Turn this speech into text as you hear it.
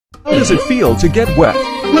How does it feel to get wet?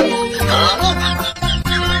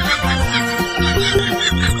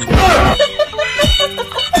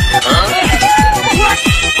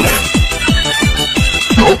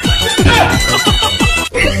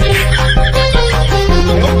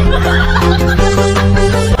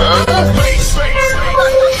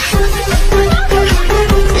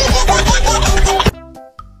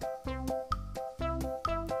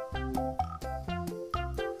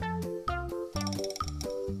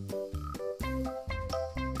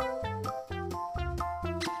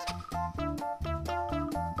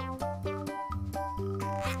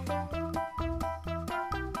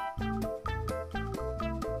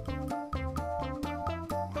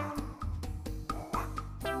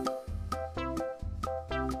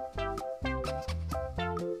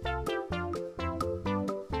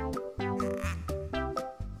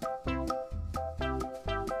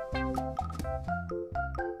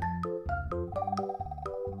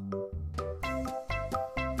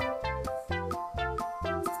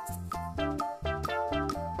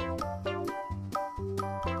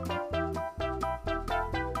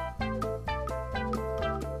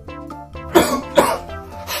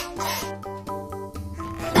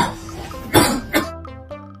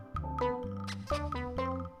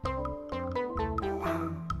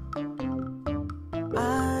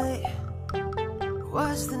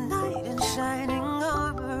 Was the knight in shining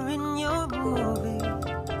armor in your movie?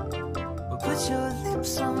 Well, put your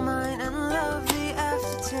lips on mine and love the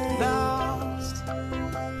aftertaste. Lost,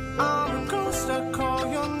 I'm a ghost, I call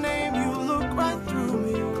your name, you look right through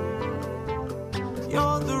me.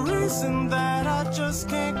 You're the reason that I just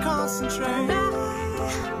can't concentrate.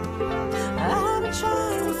 I'm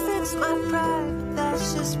trying to fix my pride, but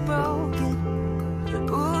that's just broken.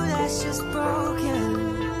 Ooh, that's just broken.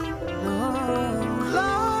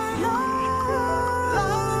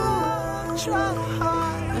 Try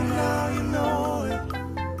hard, and now you know it,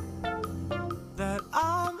 that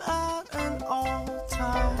I'm at an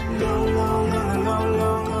all-time low.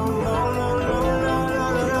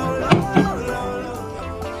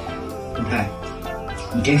 你看，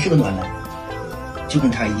你真是个暖男，就跟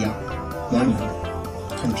他一样，暖暖的，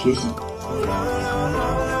很贴心。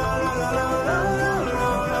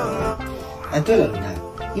哎，对了，轮胎，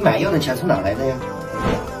你买药的钱从哪来的呀？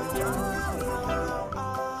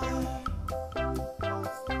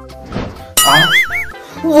 啊！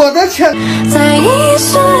我的钱！在一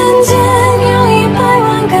瞬间，有100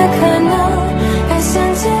万个可能，该向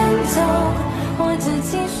前走，我只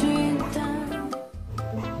继续等。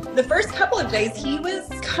 The first couple of days, he was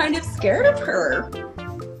kind of scared of her.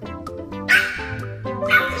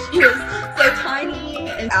 She was so tiny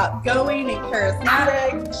and outgoing and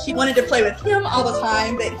charismatic. She wanted to play with him all the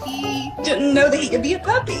time, but he didn't know that he could be a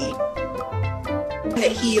puppy.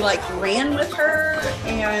 That he like ran with her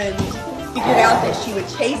and figured out that she would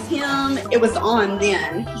chase him. It was on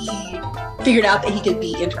then. He figured out that he could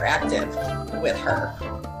be interactive with her.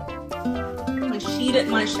 When she didn't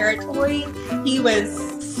want to share a toy, he was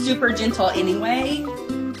super gentle anyway.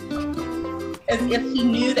 As if he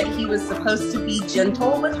knew that he was supposed to be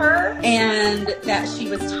gentle with her and that she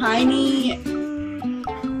was tiny.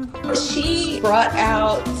 She brought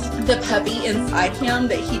out the puppy inside him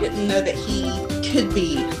that he didn't know that he could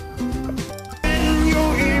be.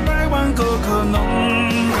 万个可能，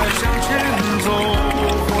该向前走，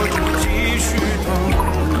或者继续等。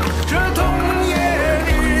这冬夜里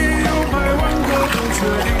有100万个不确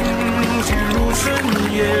定，陷入深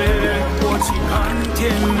夜，我期盼天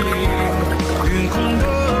明。云空的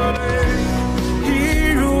泪，一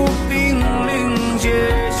如冰凌接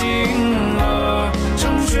近了，成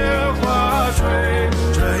雪花坠。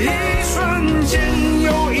这一瞬间有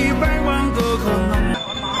100万个可能。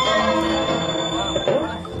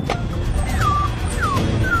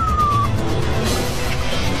 哎，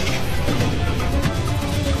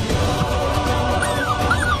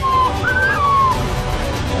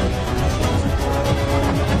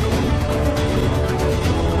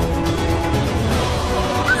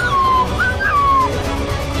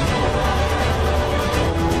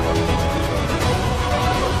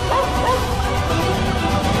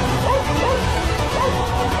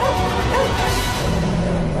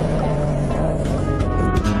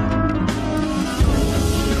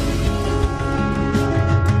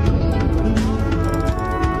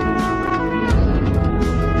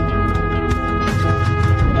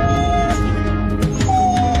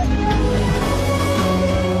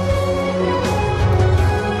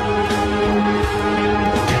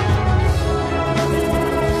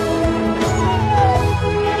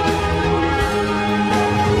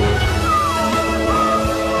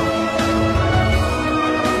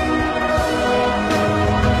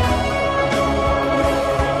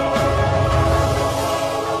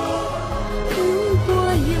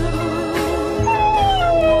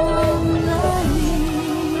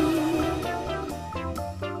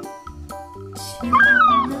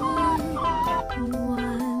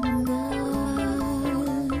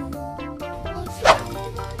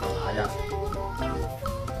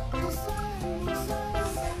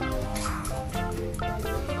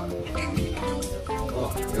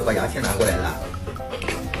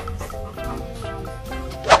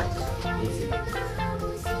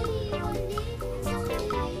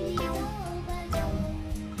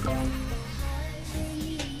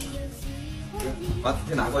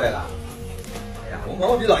岁了。哎呀，我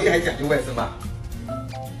们比老爷还讲究卫生嘛。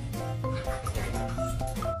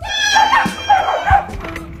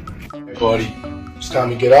Hey, buddy, it's time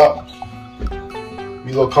to get up.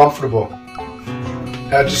 Be a little comfortable.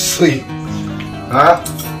 How'd you sleep? Huh?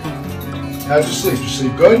 How'd you sleep? You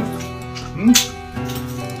sleep good? Hmm?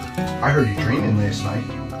 I heard you dreaming last night.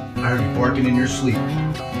 I heard you barking in your sleep.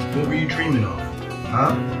 What were you dreaming of?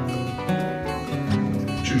 Huh?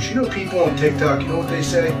 Juice, you know people on TikTok, you know what they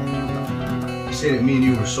say? They say that me and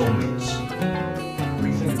you were soulmates. What do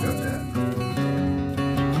you think about that?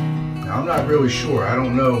 Now, I'm not really sure. I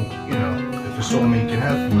don't know, if a soulmate can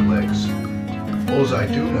have 4 legs. All I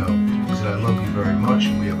do know is that I love you very much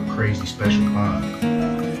and we have a crazy special bond.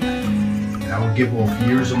 And I would give off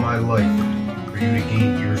years of my life for you to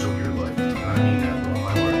gain years of your life. And I mean that with all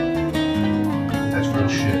my heart. That's real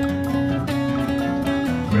shit.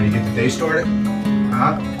 Ready to get the day started?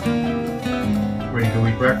 Huh? Ready to go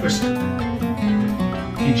eat breakfast?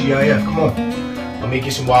 TGIF, come on. I'll make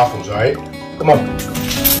you some waffles, alright? Come on.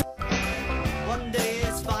 One day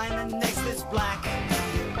it's fine and next it's black.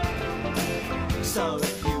 So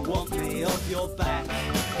if you want me off your back,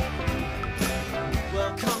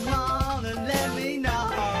 well come on and let me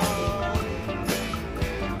know.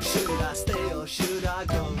 Should I stay or should I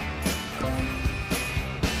go?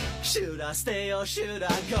 Should I stay or should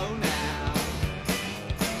I go now?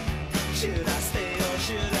 Should I stay or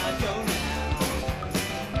should I go now?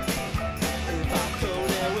 If I go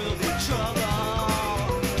there will be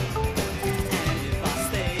trouble, and if I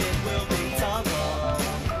stay it will be double.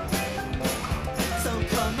 So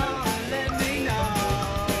come on and let me know.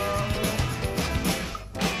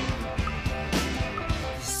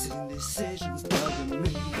 These indecisions bugging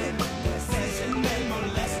me.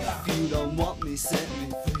 If you don't want me, set me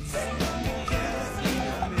free.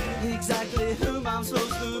 Exactly whom I'm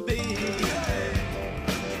supposed to be.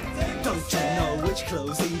 Don't you know which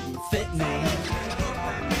clothes even fit me?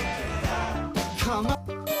 Come on.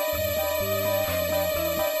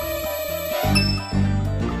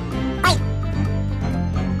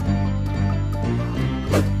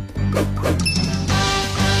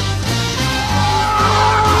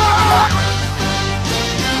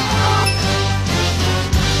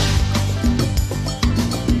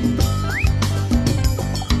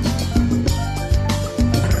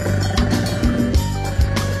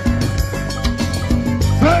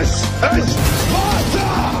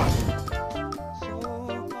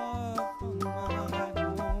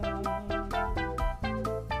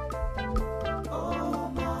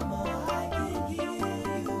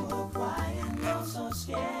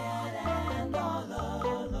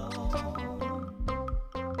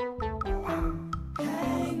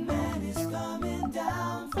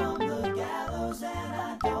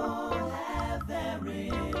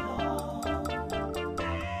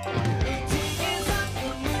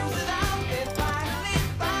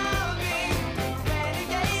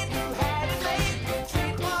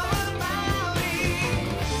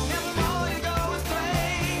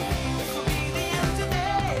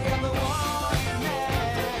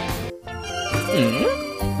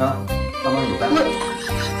啊，帮忙煮饭。你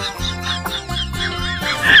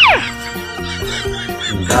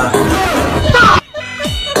的。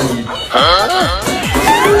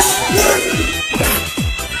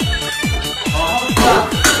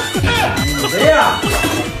你的呀？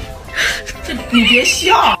这你别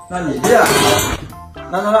笑。那你的呀？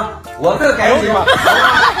那，我这个改行吧？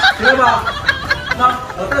行了吧？那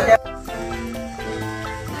我这个改。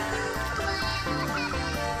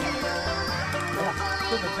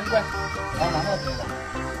真乖，然后拿到这个，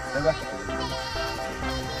真乖。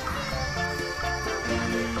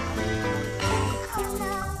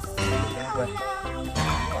真乖。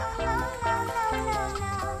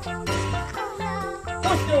不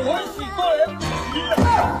行，我洗过来不洗，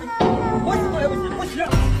我洗过来不洗，不洗。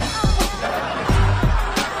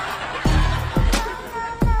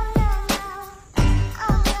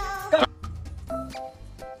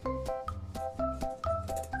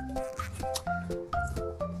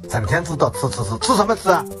整天知道吃，吃什么吃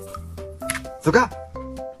啊？走开，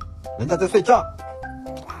人家在睡觉。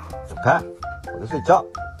走开，我在睡觉。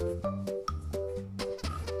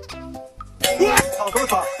吵什么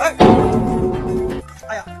吵？哎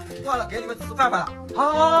呀，忘了给你们吃饭了。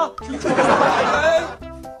好，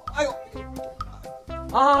哎呦，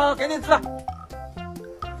好，给你吃。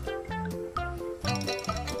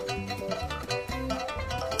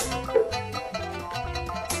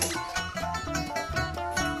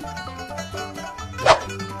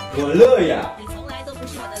可乐呀！你从来都不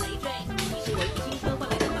是我的累赘，你是我用心车换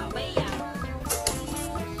来的宝贝呀。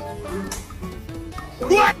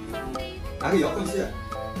拿个遥控器。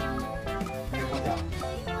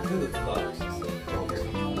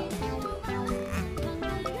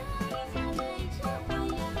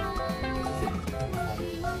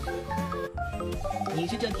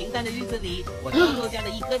正平淡的日子里，我偷偷加了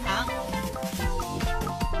1颗糖。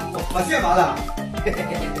我发现麻了。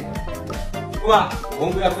姑妈，我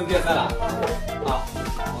们不要分变赛了。